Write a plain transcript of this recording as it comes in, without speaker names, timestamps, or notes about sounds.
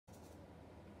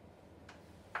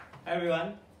Hi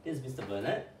everyone, this is Mr.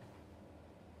 Bernard.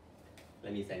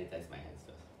 Let me sanitize my hands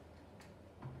first.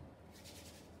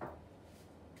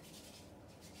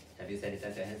 Have you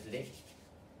sanitized your hands today?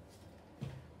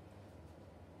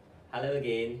 Hello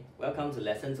again, welcome to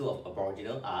lesson 2 of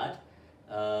Aboriginal art.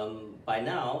 By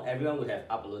now, everyone would have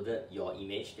uploaded your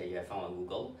image that you have found on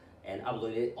Google and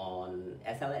uploaded it on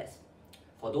SLS.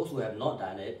 For those who have not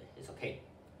done it, it's okay.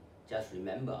 Just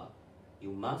remember,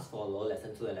 you must follow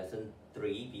lesson 2 and lesson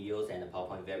 3 videos and the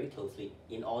PowerPoint very closely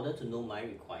in order to know my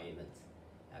requirements.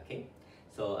 Okay,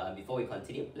 so before we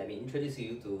continue, let me introduce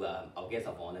you to our guest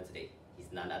of honor today.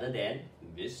 He's none other than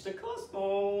Mr.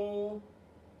 Cosmo.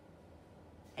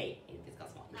 Hey, Mr.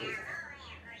 Cosmo. Hello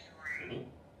everyone.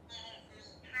 It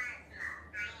is me,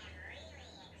 Cosmo. I am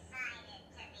really excited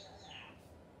to be here.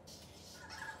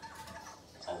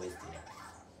 Always do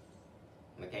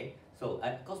that. Okay, so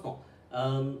Cosmo,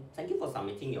 thank you for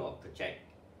submitting your project,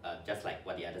 just like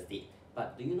what the others did.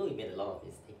 But do you know you made a lot of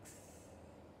mistakes?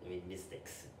 I mean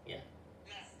mistakes, yeah.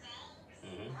 Mistakes?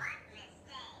 Mm-hmm. What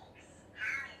mistakes?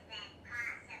 How is that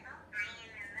possible? I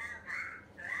am a robot.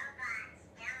 Robots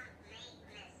don't make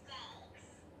mistakes.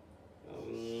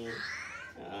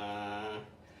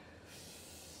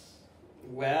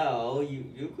 Well,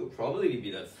 you could probably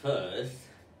be the first.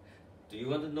 Do you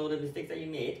want to know the mistakes that you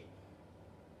made?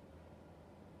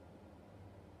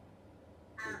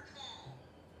 Okay.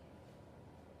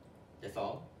 That's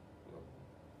all?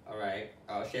 Alright,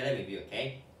 I'll share that with you,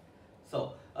 okay?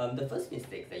 So, the first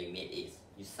mistake that you made is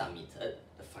you submitted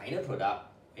the final product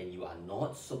when you are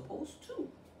not supposed to.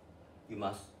 You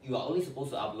are only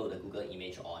supposed to upload the Google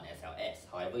image on SLS.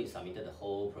 However, you submitted the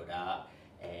whole product,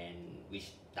 and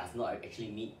which does not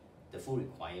actually meet the full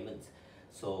requirements.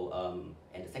 So,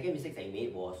 and the second mistake that you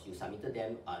made was you submitted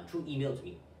them through email to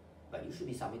me, but you should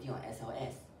be submitting on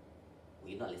SLS. Were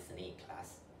you not listening in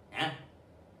class? Huh?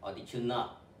 Or did you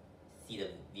not see the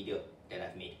video that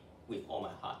I've made with all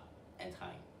my heart and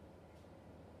time?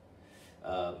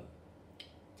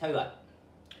 Tell you what,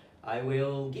 I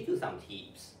will give you some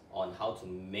tips on how to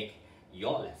make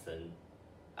your lesson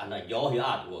and your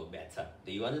artwork better.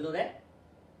 Do you want to know that?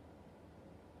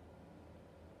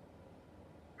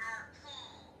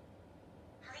 Okay.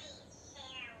 Please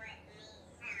share with me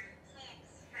some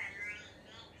tips for my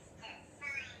next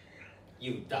assignment.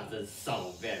 You doesn't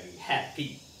sound very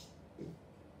happy.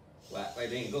 What are you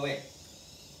doing? Go away.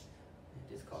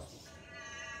 This cost me.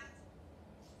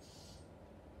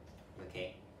 Okay.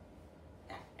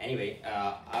 Anyway,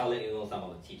 I'll let you know some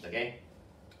of the tips, okay?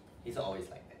 It's always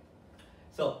like that.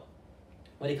 So,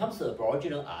 when it comes to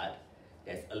Aboriginal art,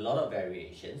 there's a lot of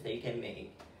variations that you can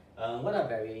make. What are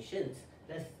variations?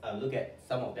 Let's look at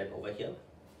some of them over here.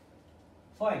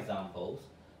 For example,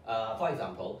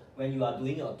 when you are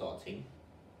doing your dotting,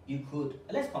 you could,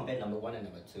 let's compare number 1 and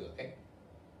number 2, okay?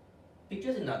 The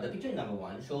picture in number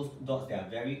 1 shows dots that are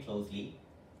very closely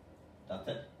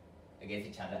dotted against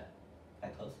each other,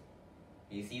 quite close.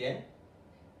 Do you see them?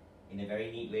 In a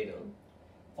very neat way though.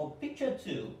 For picture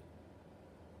 2,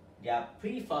 they are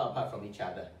pretty far apart from each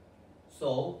other.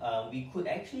 So we could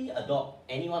actually adopt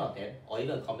any one of them, or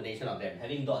even a combination of them,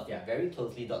 having dots that are very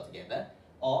closely dotted together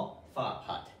or far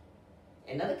apart.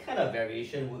 Another kind of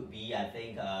variation would be, I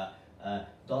think,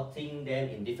 dotting them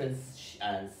in different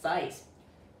size.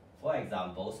 For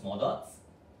example, small dots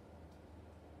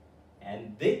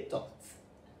and big dots.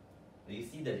 Do you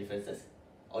see the differences?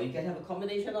 Or you can have a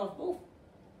combination of both,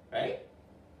 right?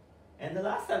 And the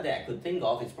last one that I could think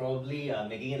of is probably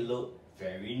making it look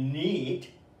very neat,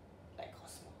 like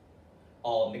Cosmo.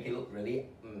 Or make it look really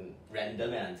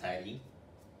random and untidy,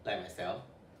 like myself.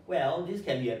 Well, this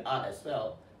can be an art as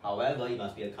well. However, it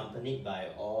must be accompanied by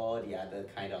all the other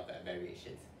kind of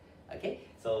variations. Okay,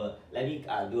 so let me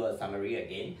do a summary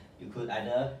again. You could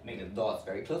either make the dots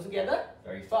very close together,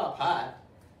 very far apart,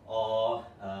 or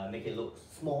make it look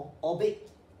small or big.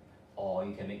 Or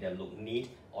you can make them look neat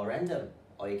or random.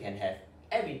 Or you can have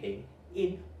everything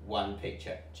in one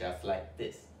picture, just like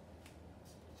this.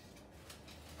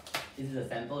 This is a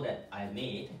sample that I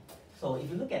made. So if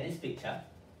you look at this picture,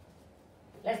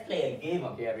 let's play a game,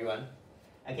 okay everyone?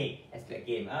 Okay, let's play a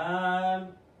game. How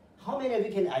many of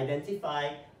you can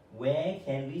identify where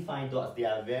can we find dots? They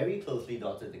are very closely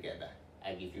dotted together.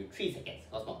 I give you 3 seconds.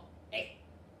 Cosmo, hey,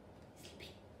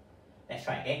 sleepy. Let's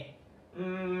try, okay?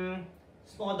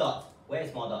 Small dots. Where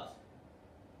is small dots?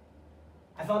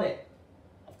 I found it.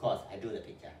 Of course, I drew the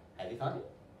picture. Have you found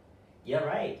it? Yeah,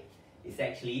 right. It's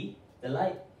actually the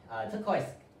light turquoise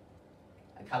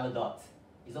color dots.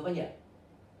 It's over here.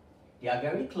 They are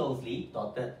very closely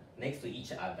dotted next to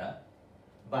each other,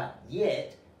 but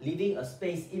yet leaving a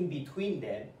space in between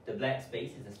them. The black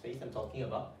space is the space I'm talking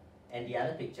about. and the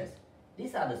other pictures.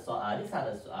 These are the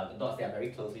dots that are very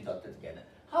closely dotted together.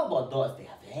 How about dots that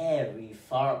are very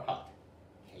far apart?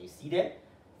 Can you see them?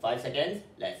 5 seconds,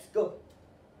 let's go.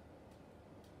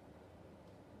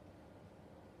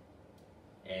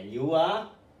 And you are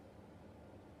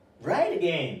right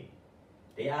again.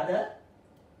 They are the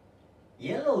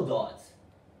yellow dots.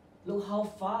 Look how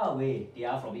far away they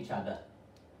are from each other.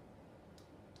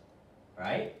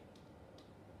 Right?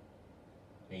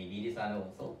 Maybe this one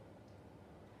also.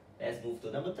 Let's move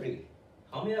to number 3.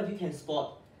 How many of you can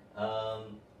spot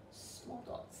small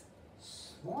dots?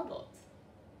 Small dots.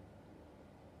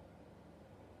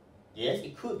 Yes,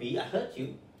 it could be. I heard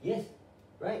you. Yes,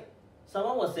 right.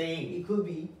 Someone was saying it could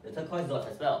be the turquoise dots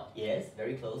as well. Yes,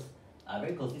 very close.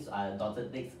 Very closely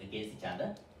dotted next against each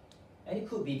other. And it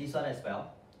could be this one as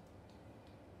well.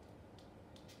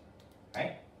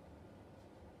 Right?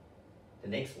 The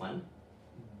next one,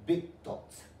 big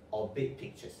dots or big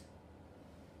pictures.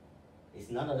 It's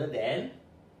none other than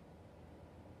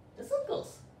the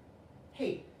circles.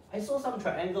 Hey, I saw some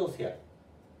triangles here.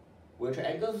 Will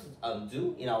triangles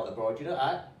do in our Aboriginal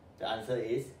art? The answer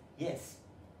is yes.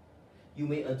 You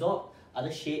may adopt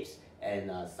other shapes and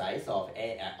size of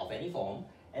any form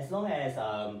as long as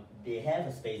they have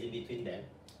a space in between them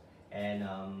and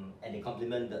they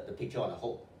complement the picture on the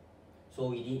whole.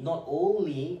 So you need not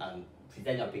only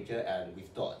present your picture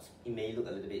with dots. It may look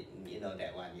a little bit,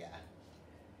 that one, yeah.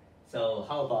 So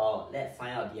how about, let's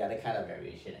find out the other kind of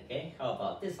variation, okay? How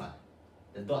about this one?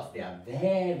 The dots, they are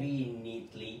very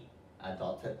neatly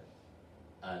dotted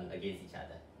against each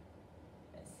other.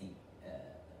 Let's see.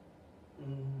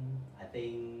 I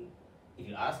think, if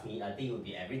you ask me, I think it would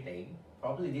be everything.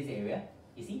 Probably this area,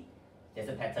 you see? There's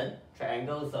a pattern,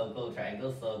 triangle, circle,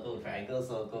 triangle, circle, triangle,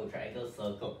 circle, triangle,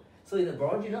 circle. So in the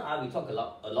Aboriginal art, we talk a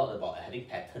lot about having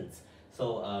patterns.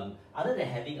 So other than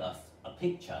having a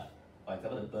picture, for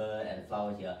example, the bird and the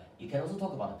flower here, you can also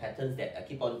talk about the patterns that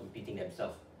keep on repeating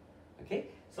themselves. Okay,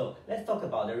 so let's talk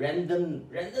about the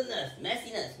randomness,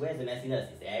 messiness. Where's the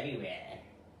messiness? It's everywhere.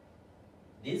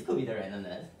 This could be the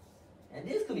randomness, and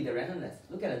this could be the randomness.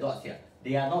 Look at the dots here.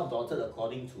 They are not dotted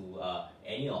according to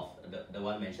any of the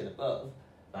one mentioned above,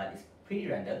 but it's pretty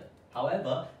random.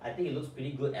 However, I think it looks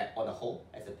pretty good on the whole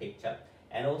as a picture.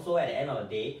 And also at the end of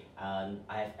the day, I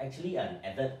have actually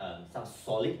added some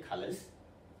solid colors.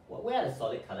 Where are the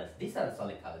solid colors? These are the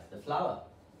solid colors. The flower,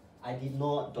 I did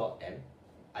not dot them.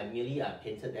 I merely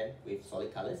painted them with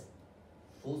solid colors,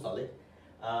 full solid.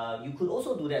 You could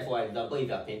also do that, for example, if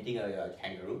you are painting a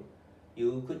kangaroo.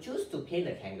 You could choose to paint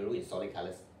the kangaroo in solid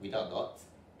colors without dots,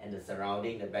 and the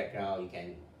surrounding, the background, you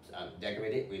can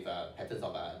decorate it with patterns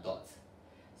of dots.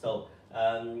 So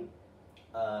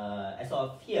as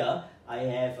of here, I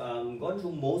have gone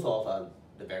through most of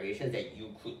the variations that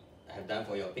you could have done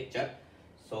for your picture.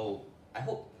 So I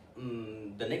hope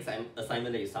the next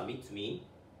assignment that you submit to me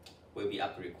will be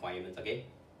up to requirements, okay?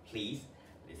 Please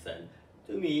listen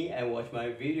to me and watch my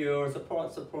video.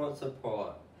 Support.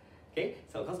 Okay,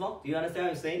 so Cosmo, do you understand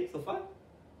what I'm saying so far?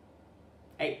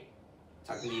 Hey,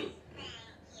 talking to you. Thank you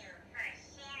for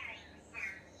sharing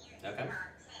some useful Okay.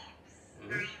 tips. I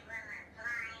will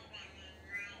apply them in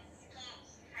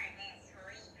my sketch for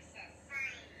this week's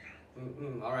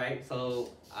assignment. All right. So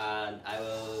I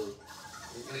will.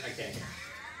 Okay.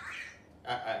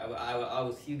 I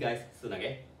will see you guys soon.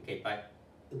 Okay. Okay. Bye.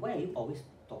 Why are you always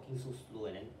talking so slow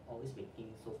and then always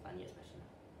making so funny expression?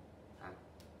 Huh?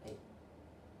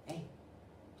 Hey,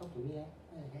 talk to me,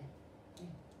 Hey.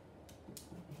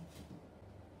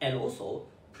 And also,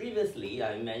 previously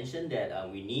I mentioned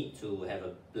that we need to have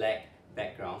a black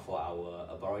background for our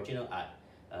Aboriginal art.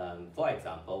 For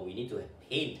example, we need to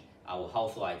paint our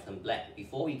household item black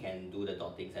before we can do the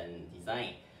dottings and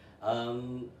design.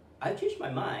 I changed my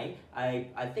mind.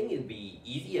 I think it would be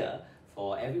easier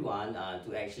for everyone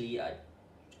to actually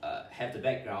have the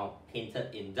background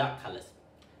painted in dark colors.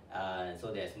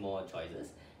 So there's more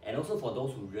choices. And also for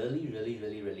those who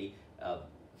really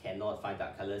cannot find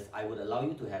dark colors, I would allow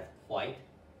you to have white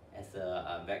as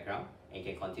a background, and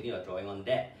you can continue your drawing on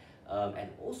that. And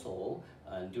also,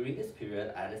 during this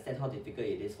period, I understand how difficult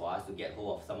it is for us to get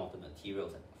hold of some of the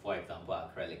materials, for example,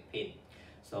 acrylic paint.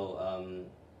 So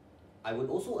I would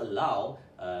also allow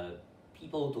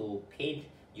people to paint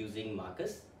using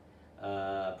markers,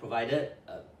 provided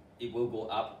it will go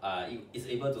up, it's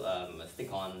able to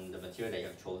stick on the material that you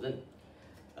have chosen.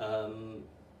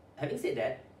 Having said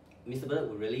that, Mr. Bernard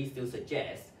would really still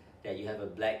suggest that you have a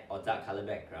black or dark color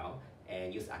background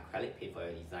and use acrylic paint for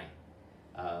your design.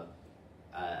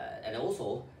 And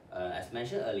also, as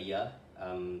mentioned earlier,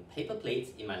 paper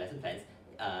plates in my lesson plans,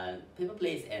 paper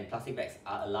plates and plastic bags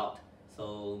are allowed.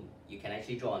 so you can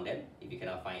actually draw on them if you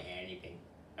cannot find anything.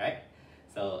 Alright,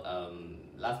 so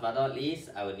last but not least,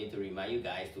 I will need to remind you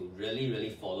guys to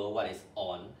really follow what is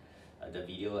on the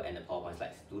video and the PowerPoint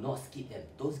slides. Do not skip them,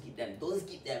 don't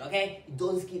skip them, okay?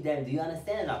 Don't skip them. Do you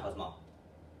understand enough, Cosmo?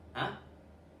 Huh?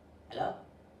 Hello?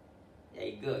 There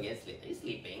you go again, sleep. Are you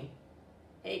sleeping?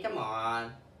 Hey, come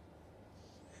on.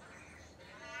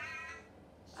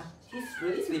 He's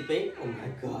really sleeping? Oh my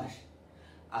gosh.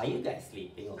 Are you guys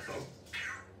sleeping also?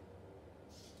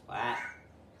 What?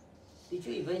 Did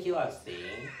you even hear what I was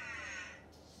saying?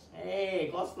 Hey,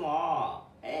 Cosmo.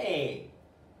 Hey.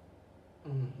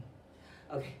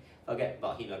 Okay, forget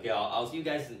about him. Okay, I'll see you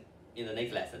guys in the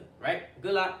next lesson. Right?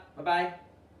 Good luck. Bye-bye.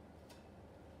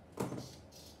 Bye.